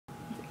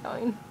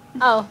going.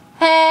 Oh,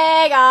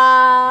 hey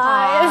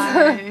guys!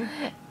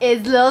 Hi.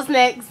 It's Little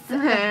Snicks.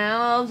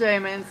 Little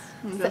Jamins.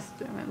 I'm just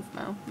Jamins,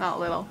 no. Not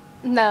little.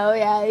 No,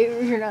 yeah,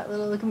 you're not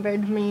little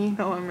compared to me.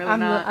 No, I'm really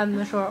not. I'm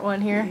the short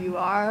one here. You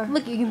are.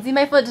 Look, you can see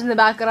my foot in the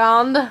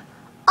background.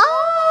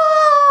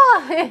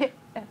 Ah!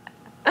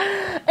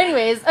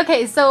 Anyways,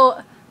 okay,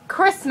 so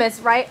Christmas,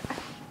 right?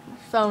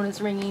 Phone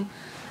is ringing.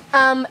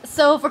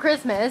 So for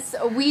Christmas,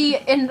 we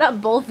ended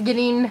up both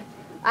getting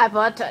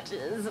iPod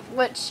Touches,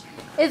 which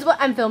is what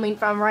I'm filming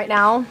from right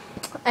now.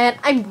 And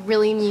I'm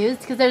really amused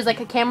because there's like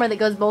a camera that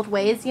goes both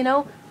ways, you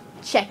know?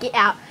 Check it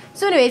out.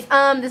 So anyways,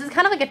 this is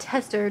kind of like a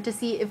tester to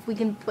see if we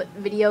can put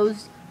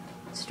videos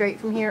straight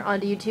from here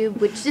onto YouTube,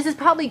 which this is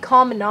probably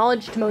common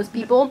knowledge to most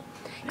people,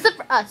 except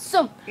for us.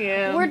 So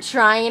Yeah. we're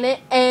trying it,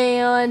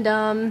 and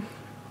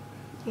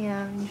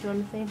yeah, you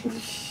want to say anything?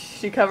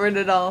 She covered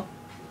it all.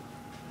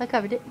 I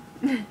covered it.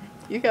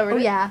 You covered Oh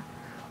it. yeah,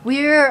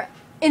 we're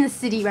in the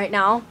city right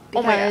now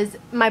Oh my God. because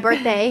my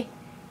birthday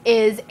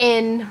is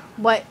in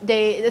what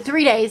day?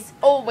 3 days.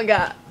 Oh my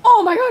god.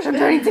 Oh my gosh, I'm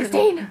turning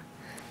 16.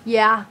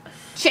 Yeah,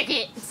 check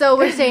it. So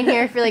we're staying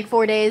here for like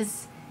 4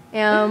 days. We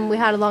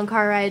had a long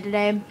car ride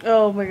today.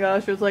 Oh my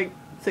gosh, it was like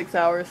 6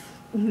 hours.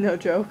 No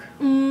joke.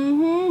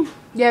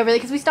 Yeah, really,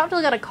 because we stopped to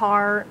look at a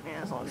car. Yeah,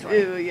 that's a long story.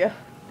 Ew, yeah.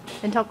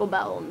 And Taco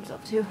Bell and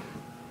stuff too.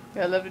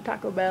 Yeah, I love the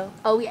Taco Bell.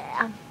 Oh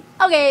yeah.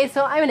 Okay,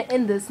 so I'm gonna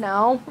end this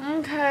now.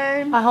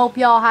 Okay. I hope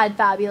y'all had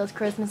fabulous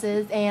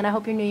Christmases, and I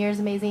hope your New Year's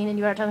amazing, and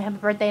you are telling me happy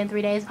birthday in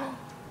 3 days.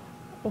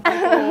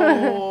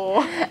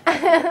 Oh.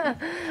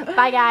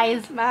 Bye,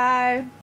 guys. Bye.